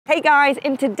Hey guys,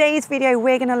 in today's video,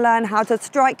 we're gonna learn how to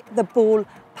strike the ball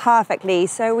perfectly.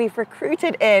 So we've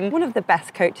recruited in one of the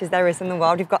best coaches there is in the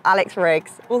world. We've got Alex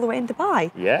Riggs, all the way in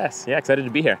Dubai. Yes, yeah, excited to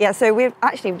be here. Yeah, so we're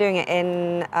actually doing it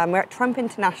in, we're at Trump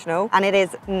International, and it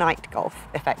is night golf,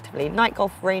 effectively. Night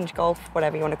golf, range golf,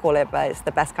 whatever you want to call it, but it's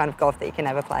the best kind of golf that you can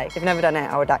ever play. If you've never done it,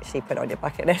 I would actually put it on your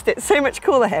bucket list. It's so much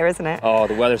cooler here, isn't it? Oh,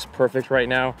 the weather's perfect right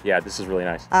now. Yeah, this is really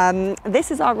nice. This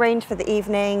is our range for the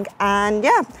evening, and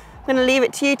yeah, I'm going to leave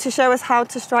it to you to show us how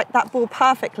to strike that ball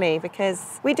perfectly,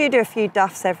 because we do a few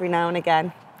duffs every now and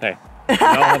again. Hey, we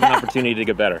all have an opportunity to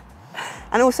get better.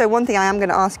 And also, one thing I am going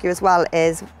to ask you as well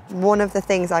is, one of the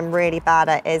things I'm really bad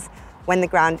at is when the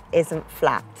ground isn't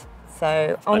flat.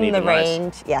 So on the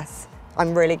range, yes,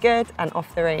 I'm really good, and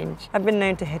off the range, I've been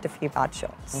known to hit a few bad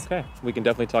shots. Okay, we can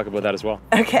definitely talk about that as well.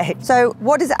 Okay, so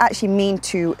what does it actually mean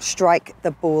to strike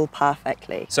the ball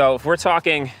perfectly? So if we're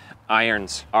talking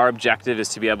irons, our objective is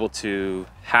to be able to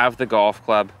have the golf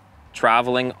club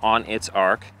traveling on its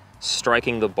arc,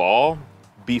 striking the ball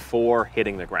before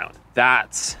hitting the ground.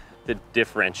 That's the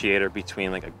differentiator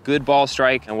between like a good ball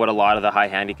strike and what a lot of the high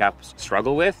handicaps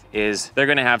struggle with is they're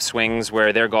gonna have swings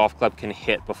where their golf club can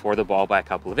hit before the ball by a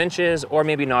couple of inches or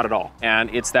maybe not at all.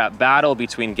 And it's that battle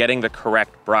between getting the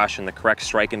correct brush and the correct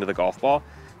strike into the golf ball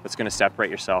that's gonna separate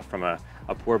yourself from a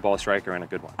poor ball striker and a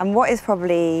good one. And what is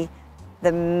probably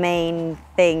the main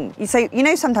thing? So, you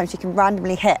know, sometimes you can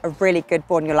randomly hit a really good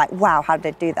ball and you're like, wow, how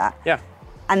did I do that? Yeah.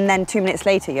 And then 2 minutes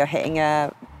later, you're hitting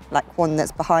like one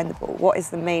that's behind the ball. What is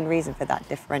the main reason for that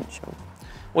differential?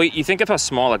 Well, you think of how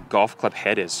small a golf club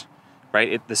head is,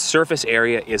 right? The surface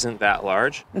area isn't that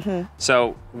large.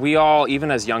 So we all,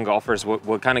 even as young golfers,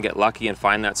 we'll kind of get lucky and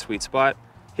find that sweet spot,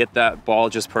 hit that ball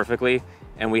just perfectly,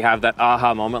 and we have that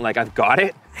aha moment, like, I've got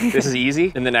it, this is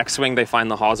easy. In the next swing, they find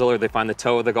the hosel or they find the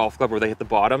toe of the golf club, or they hit the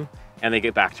bottom, and they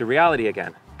get back to reality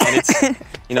again. And it's,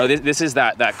 you know, this is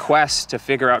that quest to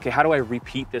figure out, okay, how do I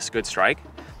repeat this good strike?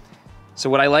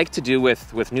 So what I like to do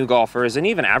with new golfers and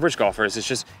even average golfers is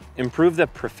just improve the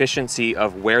proficiency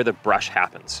of where the brush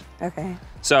happens. Okay.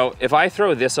 So if I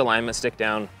throw this alignment stick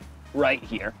down right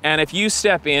here, and if you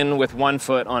step in with 1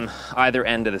 foot on either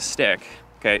end of the stick,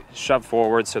 okay, shove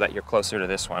forward so that you're closer to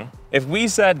this one. If we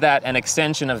said that an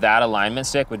extension of that alignment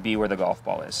stick would be where the golf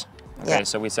ball is. Okay, yeah.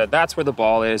 So we said that's where the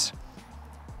ball is.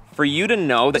 For you to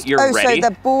know that you're ready. So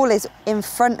the ball is in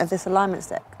front of this alignment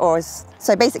stick?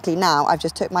 So basically now I've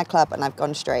just took my club and I've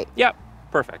gone straight? Yep,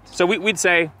 perfect. So we'd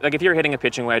say, like if you're hitting a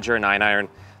pitching wedge or a 9-iron,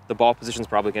 the ball position's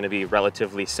probably gonna be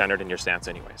relatively centered in your stance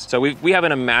anyways. So we have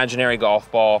an imaginary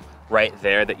golf ball right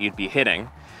there that you'd be hitting.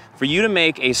 For you to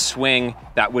make a swing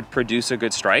that would produce a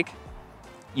good strike,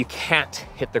 you can't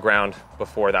hit the ground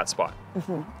before that spot,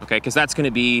 okay? Because that's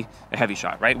gonna be a heavy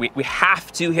shot, right? We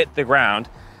have to hit the ground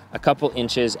a couple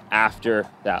inches after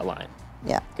that line.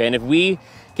 Yeah. Okay, and if we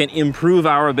can improve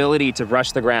our ability to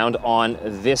brush the ground on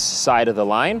this side of the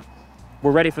line,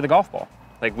 we're ready for the golf ball.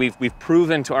 Like we've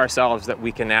proven to ourselves that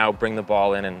we can now bring the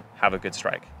ball in and have a good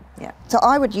strike. Yeah. So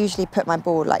I would usually put my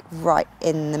ball like right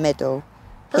in the middle.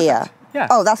 Perfect. Here. Yeah.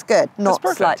 Oh, that's good. Not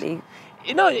that's slightly.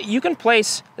 You know, you can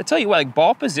place, I tell you what, like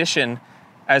ball position,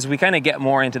 as we kind of get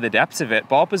more into the depths of it,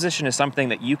 ball position is something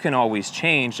that you can always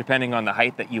change depending on the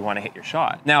height that you want to hit your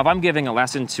shot. Now, if I'm giving a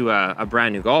lesson to a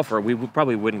brand new golfer, we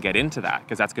probably wouldn't get into that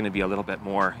because that's going to be a little bit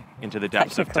more into the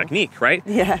depths of technique, right?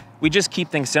 Yeah. We just keep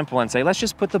things simple and say, let's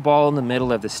just put the ball in the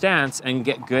middle of the stance and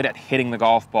get good at hitting the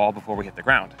golf ball before we hit the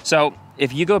ground. So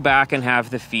if you go back and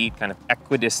have the feet kind of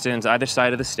equidistant either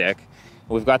side of the stick,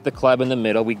 we've got the club in the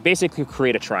middle, we basically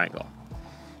create a triangle.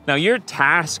 Now your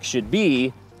task should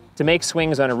be to make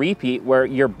swings on a repeat where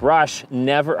your brush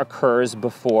never occurs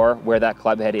before where that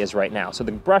club head is right now. So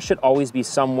the brush should always be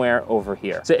somewhere over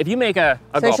here. So if you make a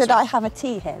golf swing. So should I have a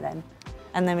tee here then?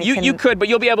 And then you could, but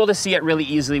you'll be able to see it really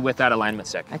easily with that alignment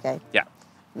stick. Okay. Yeah.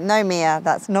 No, Mia,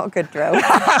 that's not good drill.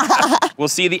 We'll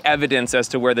see the evidence as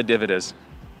to where the divot is.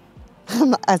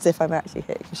 As if I'm actually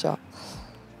hitting a shot.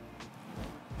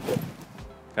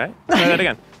 Okay, try that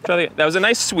again. Try that again. That was a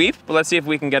nice sweep, but let's see if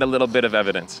we can get a little bit of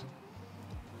evidence.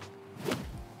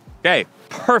 Okay,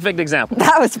 perfect example.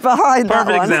 That was behind that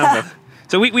one. Perfect example.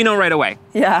 So we know right away.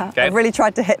 Yeah, okay? I really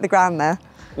tried to hit the ground there.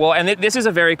 Well, and this is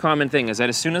a very common thing, is that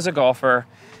as soon as a golfer,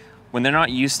 when they're not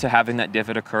used to having that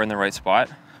divot occur in the right spot,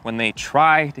 when they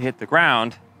try to hit the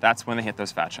ground, that's when they hit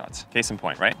those fat shots. Case in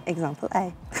point, right? Example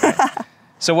A.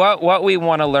 So what we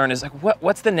want to learn is like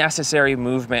what's the necessary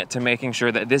movement to making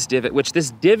sure that this divot, which this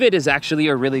divot is actually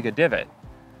a really good divot.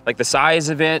 Like the size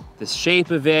of it, the shape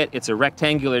of it, it's a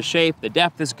rectangular shape, the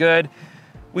depth is good.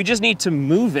 We just need to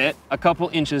move it a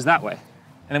couple inches that way.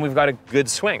 And then we've got a good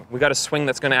swing. We've got a swing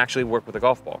that's gonna actually work with a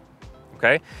golf ball,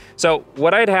 okay? So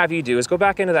what I'd have you do is go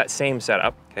back into that same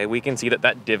setup, okay? We can see that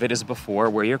that divot is before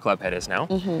where your club head is now.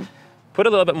 Put a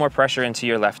little bit more pressure into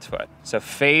your left foot. So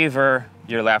favor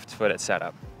your left foot at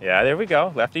setup. Yeah, there we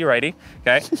go, lefty, righty,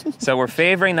 okay? So we're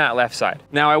favoring that left side.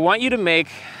 Now I want you to make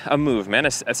a movement,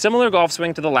 a similar golf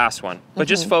swing to the last one, but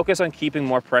just focus on keeping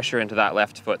more pressure into that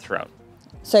left foot throughout.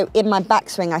 So in my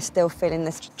backswing, I still feel in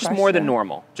this pressure? Just more than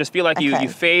normal. Just feel like you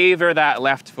favor that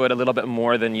left foot a little bit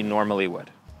more than you normally would.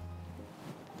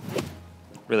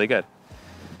 Really good.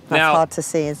 That's now, hard to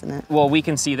see, isn't it? Well, we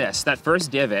can see this. That first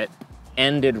divot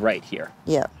ended right here.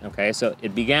 Yeah. Okay, so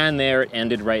it began there, it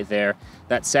ended right there.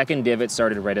 That second divot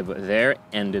started right about there,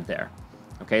 ended there.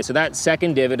 Okay, so that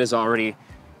second divot is already,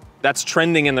 that's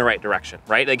trending in the right direction,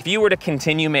 right? Like if you were to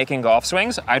continue making golf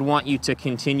swings, I'd want you to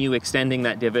continue extending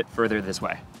that divot further this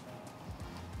way.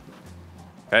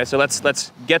 Okay, so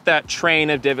let's get that train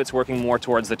of divots working more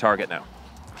towards the target now.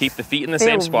 Keep the feet in the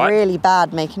same spot. I feel really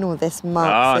bad making all this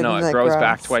marks Oh no, it grows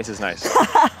back twice as nice.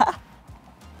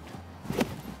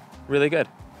 Really good.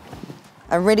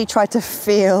 I really tried to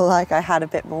feel like I had a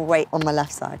bit more weight on my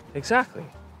left side. Exactly.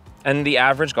 And the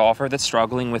average golfer that's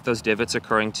struggling with those divots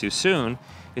occurring too soon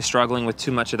is struggling with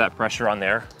too much of that pressure on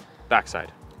their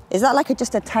backside. Is that like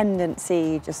just a tendency,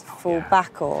 you just fall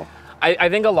back, or? I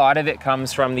think a lot of it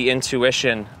comes from the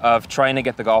intuition of trying to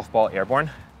get the golf ball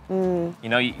airborne. You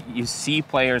know, you see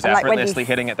players and effortlessly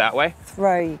hitting it that way.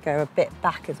 Throw, you go a bit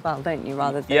back as well, don't you?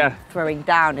 Rather than throwing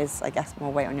down is, I guess,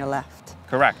 more weight on your left.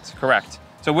 Correct, correct.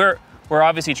 So we're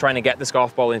obviously trying to get this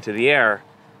golf ball into the air,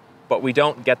 but we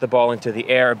don't get the ball into the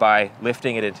air by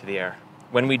lifting it into the air.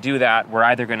 When we do that, we're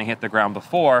either going to hit the ground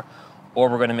before, or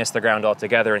we're going to miss the ground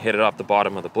altogether and hit it off the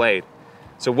bottom of the blade.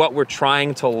 So what we're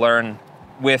trying to learn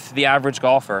with the average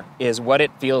golfer is what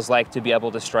it feels like to be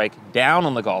able to strike down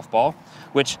on the golf ball,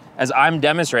 which, as I'm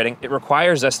demonstrating, it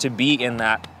requires us to be in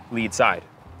that lead side.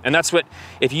 And that's what,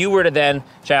 if you were to then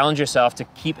challenge yourself to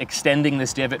keep extending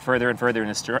this divot further and further in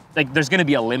this, like there's gonna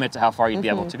be a limit to how far you'd be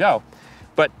able to go.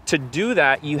 But to do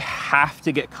that, you have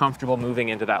to get comfortable moving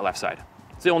into that left side.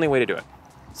 It's the only way to do it.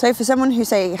 So for someone who,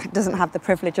 say, doesn't have the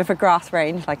privilege of a grass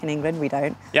range, like in England, we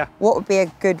don't. Yeah. What would be a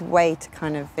good way to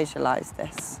kind of visualize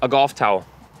this? A golf towel.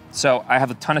 So I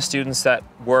have a ton of students that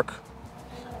work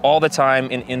all the time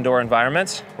in indoor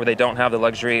environments where they don't have the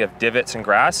luxury of divots and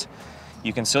grass.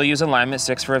 You can still use alignment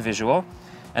sticks for a visual,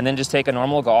 and then just take a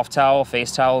normal golf towel,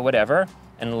 face towel, whatever,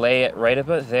 and lay it right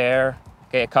about there,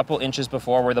 okay, a couple inches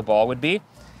before where the ball would be.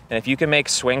 And if you can make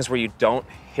swings where you don't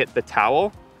hit the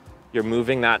towel, you're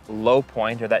moving that low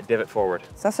point or that divot forward.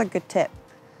 So that's a good tip.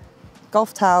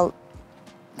 Golf towel,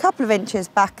 a couple of inches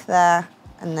back there,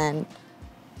 and then,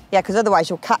 yeah, because otherwise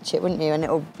you'll catch it, wouldn't you? And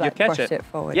it'll like push it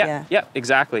forward. Yeah,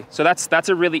 exactly. So that's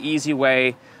a really easy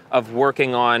way of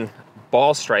working on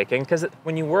ball striking, because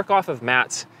when you work off of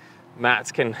mats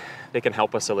can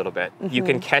help us a little bit. You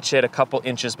can catch it a couple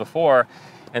inches before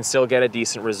and still get a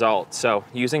decent result. So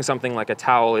using something like a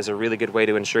towel is a really good way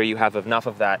to ensure you have enough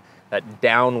of that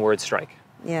downward strike.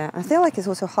 Yeah, I feel like it's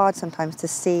also hard sometimes to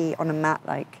see on a mat,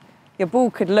 like your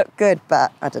ball could look good,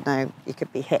 but I don't know, you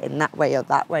could be hitting that way or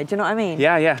that way. Do you know what I mean?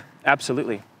 Yeah,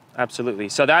 absolutely, absolutely.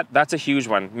 So that's a huge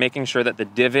one, making sure that the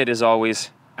divot is always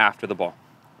after the ball.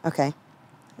 Okay.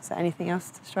 Is there anything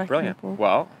else to striking Brilliant. the ball?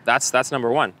 Well, that's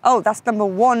number one. Oh, that's number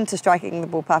one to striking the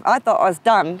ball path. I thought I was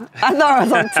done. I thought I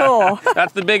was on tour.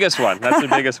 That's the biggest one. That's the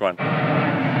biggest one.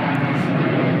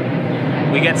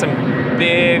 We get some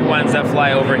big ones that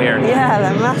fly over here. Yeah,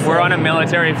 they're massive. We're on a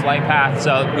military flight path,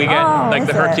 so we get like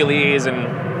the Hercules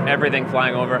and everything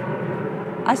flying over.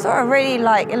 I saw a really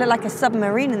it looked like a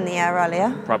submarine in the air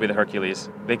earlier. Probably the Hercules.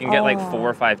 They can get like 4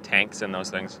 or 5 tanks in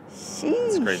those things. Sheesh.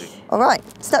 It's crazy. All right,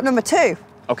 step number 2.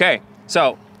 Okay,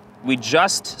 so we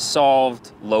just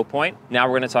solved low point. Now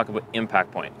we're gonna talk about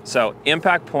impact point. So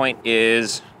impact point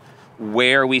is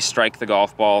where we strike the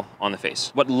golf ball on the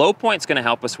face. What low point's gonna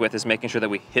help us with is making sure that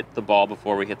we hit the ball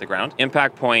before we hit the ground.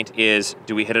 Impact point is,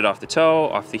 do we hit it off the toe,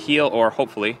 off the heel, or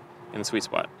hopefully in the sweet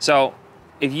spot. So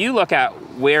if you look at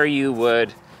where you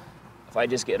would, if I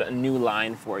just get a new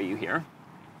line for you here,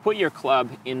 put your club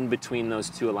in between those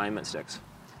 2 alignment sticks.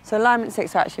 So alignment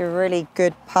sticks are actually a really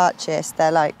good purchase.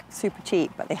 They're like super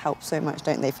cheap, but they help so much,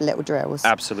 don't they, for little drills?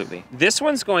 Absolutely. This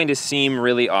one's going to seem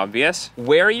really obvious.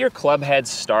 Where your club head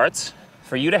starts,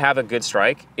 for you to have a good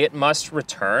strike, it must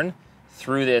return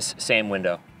through this same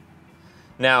window.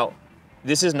 Now,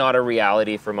 this is not a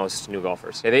reality for most new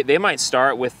golfers. They might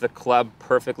start with the club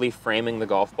perfectly framing the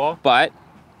golf ball, but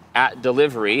at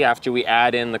delivery, after we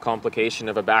add in the complication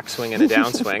of a backswing and a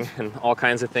downswing and all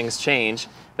kinds of things change,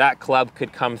 that club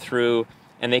could come through,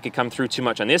 and they could come through too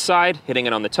much on this side, hitting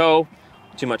it on the toe,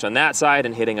 too much on that side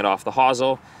and hitting it off the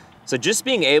hosel. So just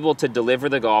being able to deliver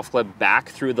the golf club back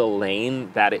through the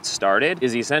lane that it started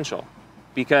is essential.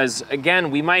 Because again,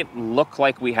 we might look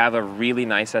like we have a really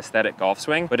nice aesthetic golf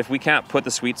swing, but if we can't put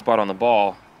the sweet spot on the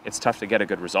ball, it's tough to get a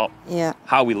good result. Yeah.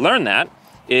 How we learn that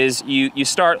is you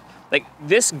start, like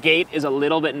this gate is a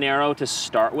little bit narrow to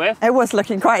start with. It was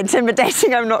looking quite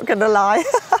intimidating, I'm not gonna lie.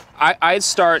 I'd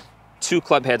start 2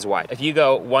 club heads wide. If you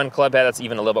go 1 club head, that's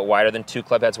even a little bit wider than 2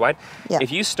 club heads wide. Yeah.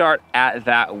 If you start at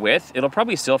that width, it'll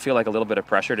probably still feel like a little bit of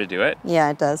pressure to do it. Yeah,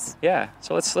 it does. Yeah,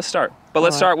 so let's start. But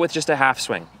let's start with just a half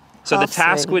swing. So Half the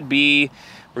task swing. would be,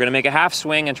 we're gonna make a half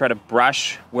swing and try to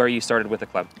brush where you started with the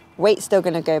club. Weight's still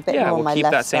gonna go a bit more on we'll my keep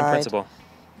left that same side. principle.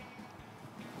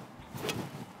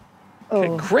 Oh.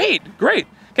 Okay, great.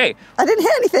 Okay, I didn't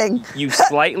hit anything. you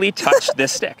slightly touched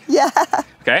this stick. Yeah.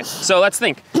 Okay, so let's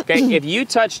think. Okay, if you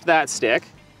touched that stick,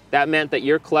 that meant that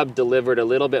your club delivered a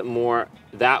little bit more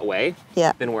that way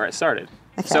Yeah. than where it started.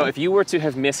 Okay. So if you were to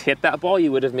have mishit that ball,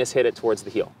 you would have mishit it towards the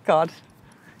heel. God.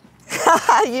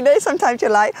 You know, sometimes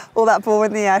you're like, oh, that ball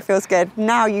in the air feels good.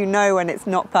 Now you know when it's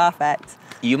not perfect.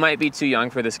 You might be too young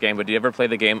for this game, but do you ever play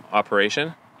the game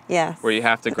Operation? Yes. Where you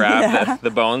have to grab Yeah. the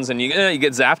bones and you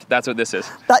get zapped? That's what this is.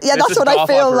 Yeah, This that's is what I golf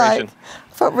feel Operation. like.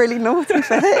 I felt really naughty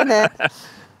for hitting it.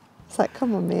 It's like,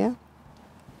 come on, Mia.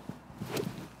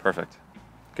 Perfect.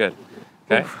 Good.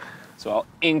 Okay. So I'll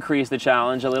increase the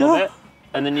challenge a little bit.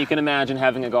 And then you can imagine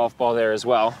having a golf ball there as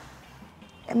well.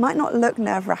 It might not look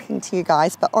nerve-wracking to you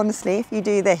guys, but honestly, if you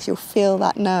do this, you'll feel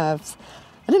that nerves.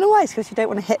 I don't know why, it's because you don't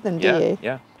want to hit them, do you?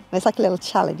 Yeah. And it's like a little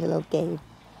challenge, a little game.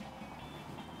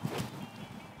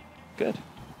 Good.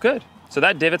 Good. So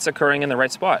that divot's occurring in the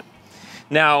right spot.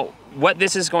 Now, what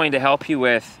this is going to help you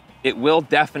with, it will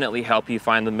definitely help you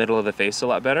find the middle of the face a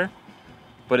lot better,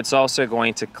 but it's also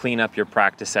going to clean up your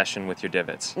practice session with your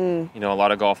divots. You know, a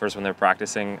lot of golfers, when they're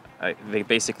practicing, they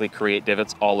basically create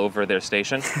divots all over their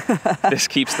station. This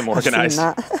keeps them organized.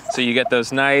 that. So you get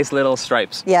those nice little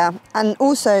stripes. Yeah, and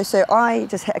also, so I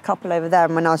just hit a couple over there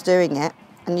when I was doing it,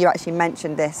 and you actually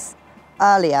mentioned this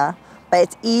earlier, but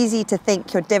it's easy to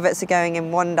think your divots are going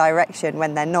in one direction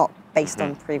when they're not, based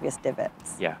on previous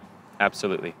divots. Yeah,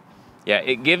 absolutely. Yeah,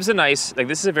 it gives a nice, like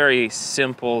this is a very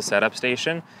simple setup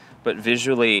station, but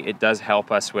visually it does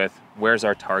help us with where's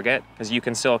our target, because you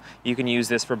can use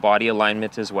this for body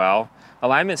alignment as well.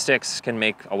 Alignment sticks can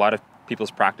make a lot of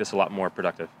people's practice a lot more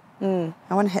productive. I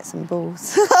want to hit some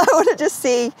balls. I want to just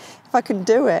see if I can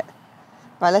do it.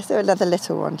 Right, let's do another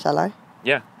little one, shall I?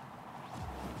 Yeah,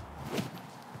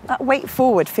 That weight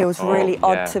forward feels Oh, really yeah.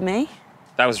 odd to me.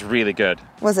 that was really good.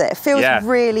 Was it? It feels Yeah.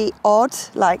 really odd,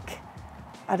 like,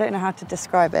 I don't know how to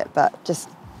describe it, but just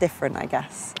different, I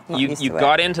guess. Not You used to it.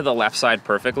 got into the left side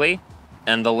perfectly,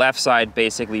 and the left side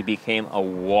basically became a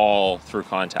wall through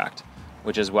contact,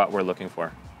 which is what we're looking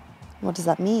for. What does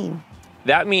that mean?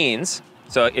 That means,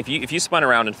 so if you spun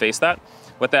around and face that,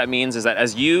 what that means is that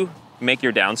as you make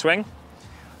your downswing,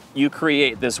 you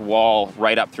create this wall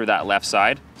right up through that left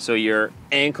side, so your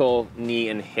ankle, knee,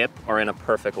 and hip are in a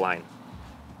perfect line.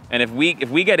 And if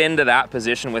we get into that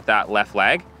position with that left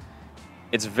leg,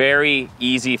 it's very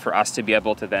easy for us to be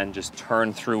able to then just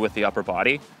turn through with the upper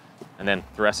body, and then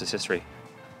the rest is history.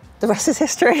 The rest is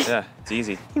history. Yeah, it's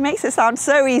easy. He makes it sound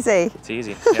so easy. It's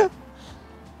easy, yeah.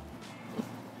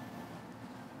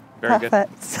 Very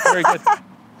Perfect. good. Very good.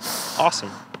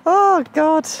 Awesome. Oh,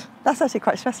 God. That's actually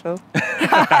quite stressful.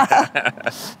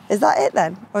 Is that it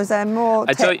then? Or is there more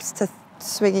I tell you- tips to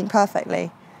swinging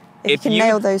perfectly? If you If can you-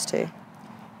 nail those two.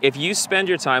 If you spend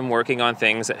your time working on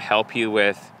things that help you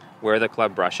with where the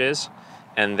club brushes,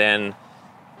 and then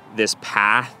this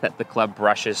path that the club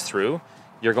brushes through,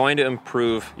 you're going to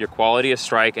improve your quality of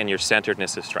strike and your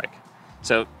centeredness of strike.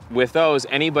 So with those,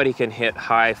 anybody can hit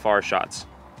high, far shots.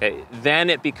 Okay?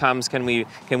 Then it becomes, can we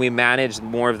manage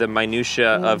more of the minutia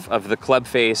of the club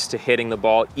face to hitting the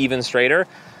ball even straighter?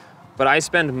 But I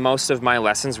spend most of my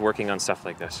lessons working on stuff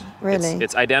like this. Really?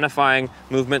 It's identifying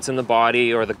movements in the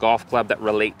body or the golf club that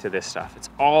relate to this stuff. It's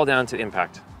all down to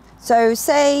impact. So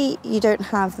say you don't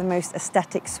have the most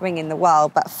aesthetic swing in the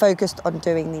world, but focused on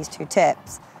doing these two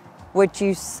tips, would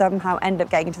you somehow end up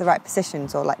getting into the right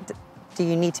positions, or like, do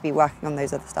you need to be working on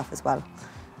those other stuff as well?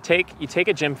 You take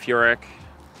a Jim Furyk,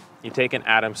 you take an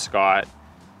Adam Scott,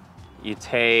 you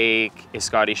take a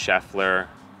Scotty Scheffler,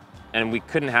 and we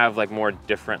couldn't have like more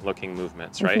different looking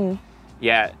movements, right?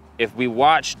 Yeah, if we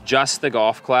watch just the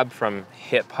golf club from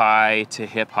hip high to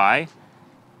hip high,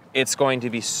 it's going to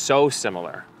be so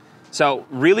similar. So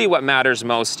really what matters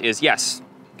most is, yes,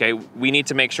 okay, we need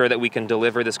to make sure that we can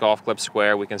deliver this golf club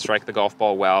square, we can strike the golf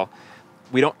ball well.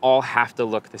 We don't all have to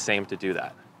look the same to do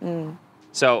that.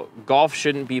 So golf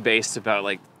shouldn't be based about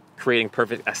like creating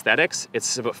perfect aesthetics.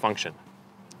 It's about function.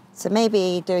 So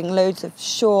maybe doing loads of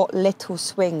short little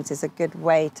swings is a good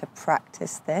way to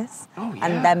practice this. Oh, yeah.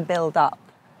 And then build up.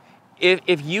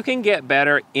 If you can get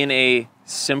better in a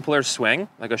simpler swing,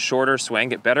 like a shorter swing,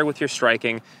 get better with your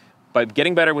striking. By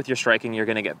getting better with your striking, you're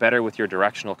going to get better with your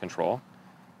directional control.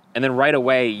 And then right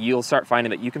away, you'll start finding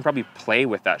that you can probably play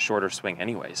with that shorter swing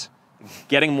anyways.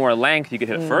 Getting more length, you can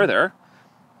hit it further,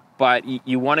 but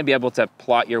you want to be able to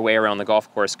plot your way around the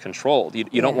golf course controlled.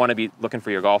 You don't want to be looking for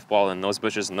your golf ball in those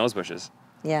bushes and those bushes.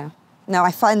 Yeah. No,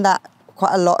 I find that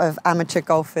quite a lot of amateur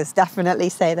golfers definitely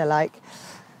say they're like,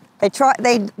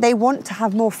 they want to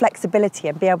have more flexibility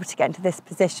and be able to get into this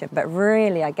position, but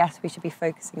really, I guess we should be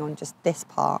focusing on just this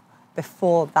part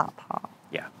before that part.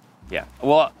 Yeah, yeah.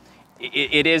 Well,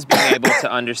 it is being able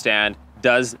to understand,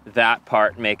 does that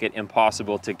part make it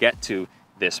impossible to get to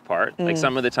this part? Like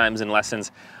some of the times in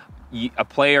lessons, a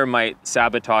player might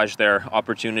sabotage their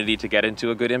opportunity to get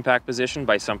into a good impact position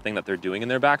by something that they're doing in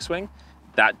their backswing.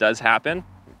 That does happen.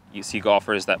 You see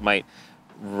golfers that might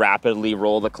rapidly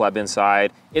roll the club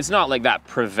inside. It's not like that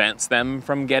prevents them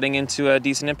from getting into a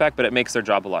decent impact, but it makes their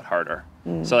job a lot harder.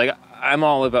 So like, I'm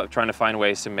all about trying to find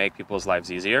ways to make people's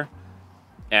lives easier.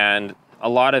 And a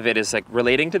lot of it is like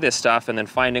relating to this stuff and then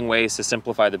finding ways to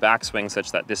simplify the backswing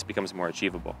such that this becomes more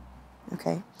achievable.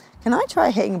 Okay. Can I try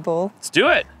hitting a ball? Let's do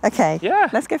it. Okay. Yeah.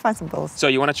 Let's go find some balls. So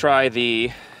you want to try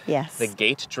the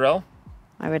gate drill?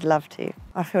 I would love to.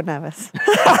 I feel nervous.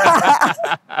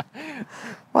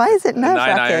 Why is it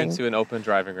nerve-wracking? 9 iron to an open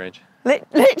driving range.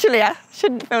 Literally, I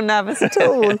shouldn't feel nervous at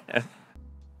all.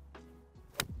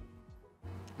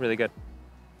 Really good.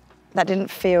 That didn't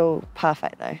feel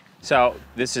perfect though. So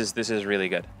this is really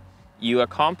good. You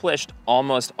accomplished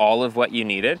almost all of what you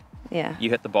needed. Yeah.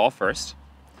 You hit the ball first.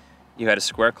 You had a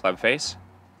square club face.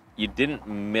 You didn't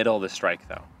middle the strike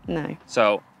though. No.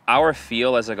 So our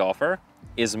feel as a golfer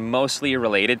is mostly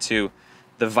related to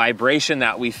the vibration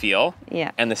that we feel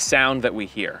and the sound that we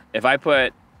hear. If I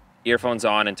put earphones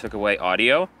on and took away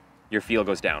audio, your feel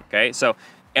goes down, okay? So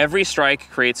every strike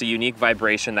creates a unique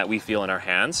vibration that we feel in our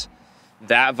hands.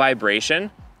 That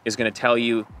vibration is gonna tell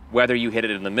you whether you hit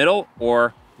it in the middle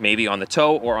or maybe on the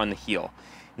toe or on the heel.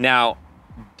 Now,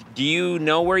 do you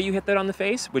know where you hit that on the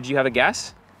face? Would you have a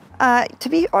guess? To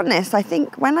be honest, I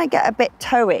think when I get a bit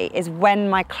toey is when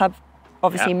my club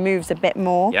obviously moves a bit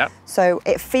more. Yep. So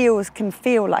it can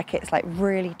feel like it's like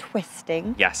really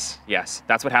twisting. Yes, yes.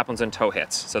 That's what happens on toe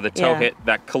hits. So the toe hit,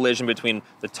 that collision between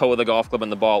the toe of the golf club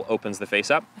and the ball opens the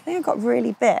face up. I think I got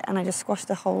really bit and I just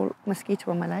squashed a whole mosquito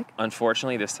on my leg.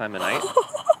 Unfortunately, this time of night,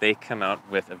 they come out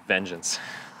with a vengeance.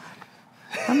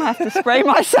 I might have to spray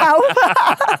myself.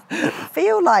 I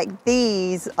feel like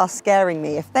these are scaring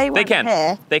me. If they weren't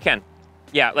here... They can.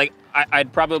 Yeah, like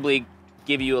I'd probably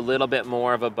give you a little bit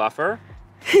more of a buffer.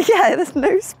 Yeah, there's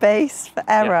no space for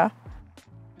error.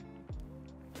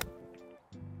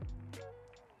 Yeah.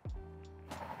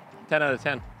 10 out of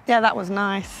 10. Yeah, that was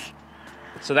nice.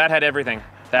 So that had everything.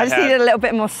 I just needed a little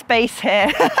bit more space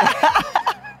here.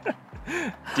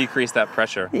 Decrease that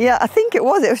pressure. Yeah, I think it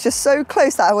was. It was just so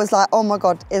close that I was like, oh my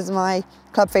God, is my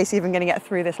club face even going to get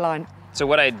through this line? So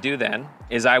what I'd do then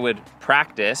is I would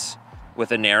practice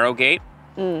with a narrow gate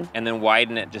and then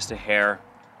widen it just a hair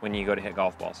when you go to hit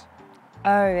golf balls.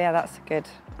 Oh yeah, that's a good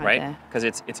idea. Right? Because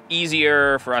it's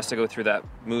easier for us to go through that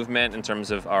movement in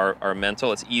terms of our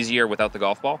mental. It's easier without the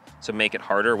golf ball, so make it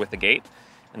harder with the gate.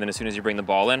 And then as soon as you bring the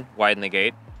ball in, widen the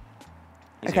gate.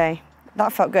 Easy. Okay,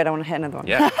 that felt good. I want to hit another one.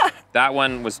 Yeah, that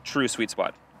one was true sweet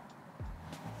spot.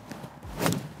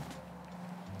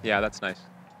 Yeah, that's nice.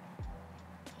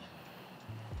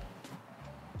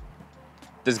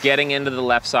 Does getting into the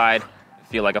left side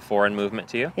feel like a foreign movement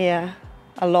to you? Yeah,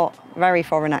 a lot. Very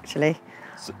foreign, actually.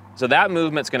 So that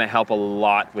movement's going to help a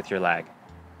lot with your lag.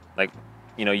 Like,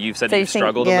 you know, you've said you've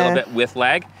struggled a little bit with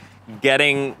lag.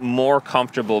 Getting more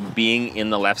comfortable being in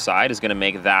the left side is going to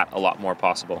make that a lot more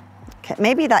possible. Okay,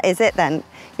 maybe that is it then.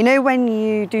 You know, when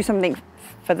you do something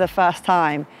for the first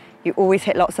time, you always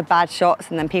hit lots of bad shots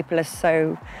and then people are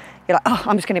so... You're like, oh,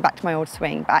 I'm just going to go back to my old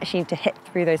swing. But actually you need to hit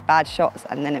through those bad shots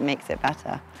and then it makes it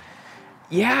better.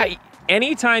 Yeah,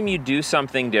 anytime you do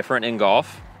something different in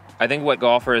golf, I think what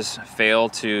golfers fail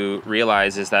to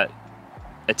realize is that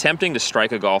attempting to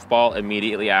strike a golf ball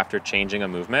immediately after changing a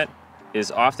movement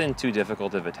is often too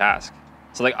difficult of a task.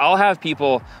 So like I'll have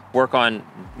people work on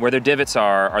where their divots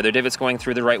are their divots going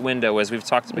through the right window, as we've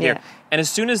talked about here. And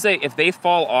as soon as if they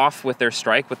fall off with their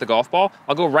strike with the golf ball,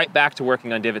 I'll go right back to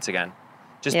working on divots again.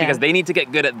 Just because they need to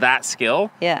get good at that skill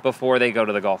before they go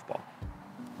to the golf ball.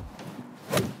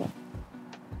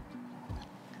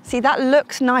 See, that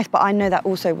looks nice, but I know that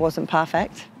also wasn't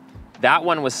perfect. That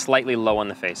one was slightly low on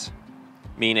the face,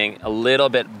 meaning a little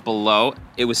bit below.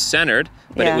 It was centered,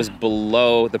 but it was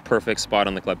below the perfect spot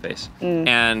on the club face.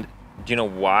 And do you know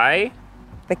why?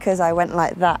 Because I went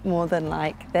like that more than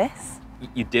like this.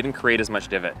 You didn't create as much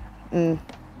divot. And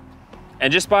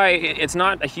just by, it's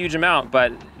not a huge amount,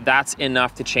 but that's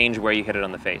enough to change where you hit it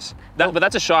on the face. But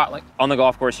that's a shot like on the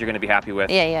golf course you're going to be happy with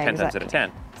 10 times out of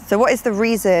 10. So what is the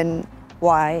reason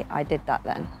why I did that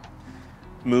then?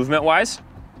 Movement-wise,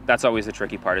 that's always the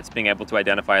tricky part. It's being able to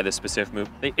identify the specific move.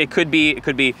 It could be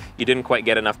you didn't quite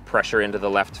get enough pressure into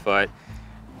the left foot.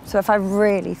 So if I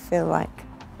really feel like,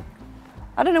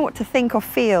 I don't know what to think or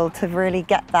feel to really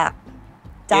get that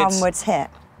downwards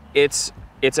hit. It's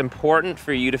important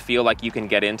for you to feel like you can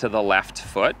get into the left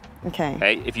foot.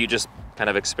 Okay. If you just kind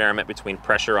of experiment between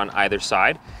pressure on either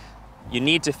side, you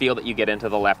need to feel that you get into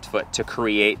the left foot to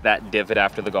create that divot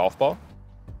after the golf ball.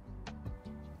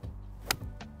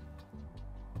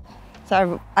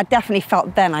 So I definitely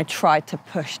felt then I tried to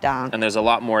push down. And there's a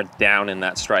lot more down in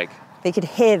that strike. But you could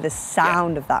hear the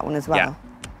sound of that one as well. Yeah.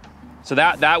 So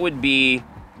that would be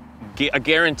a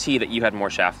guarantee that you had more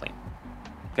shaft lean.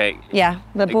 Okay. Yeah,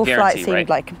 the ball flight seemed right?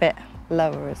 like a bit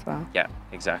lower as well. Yeah,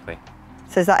 exactly.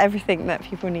 So is that everything that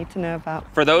people need to know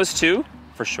about? For those two,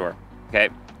 for sure. Okay,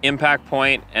 impact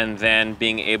point and then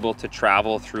being able to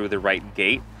travel through the right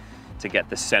gate to get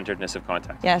the centeredness of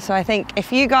contact. Yeah, so I think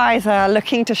if you guys are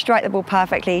looking to strike the ball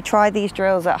perfectly, try these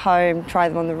drills at home, try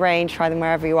them on the range, try them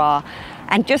wherever you are,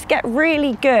 and just get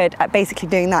really good at basically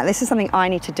doing that. This is something I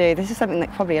need to do. This is something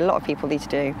that probably a lot of people need to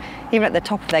do, even at the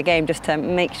top of their game, just to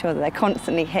make sure that they're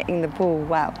constantly hitting the ball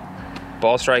well.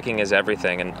 Ball striking is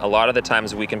everything, and a lot of the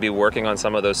times we can be working on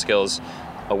some of those skills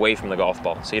away from the golf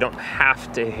ball. So you don't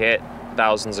have to hit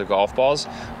thousands of golf balls.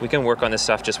 We can work on this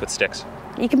stuff just with sticks.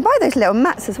 You can buy those little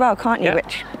mats as well, can't you? Yeah.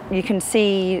 Which you can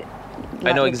see.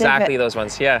 I know exactly those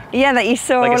ones, yeah. Yeah, that you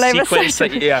saw like all a over sequence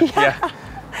social. yeah.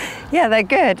 Yeah, they're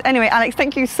good. Anyway, Alex,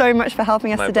 thank you so much for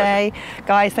helping us My today.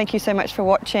 Guys, thank you so much for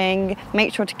watching.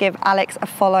 Make sure to give Alex a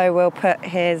follow. We'll put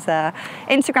his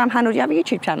Instagram handle. Do you have a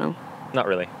YouTube channel? Not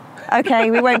really.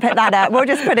 Okay, we won't put that up. We'll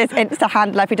just put his Insta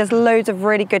handle up. He does loads of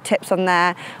really good tips on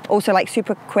there. Also like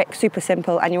super quick, super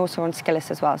simple, and you're also on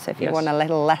Skillest as well. So if you want a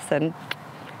little lesson,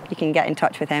 you can get in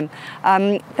touch with him.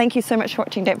 Thank you so much for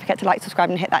watching. Don't forget to like, subscribe,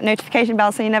 and hit that notification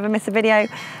bell so you never miss a video.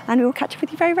 And we will catch up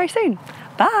with you very, very soon.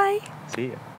 Bye. See you.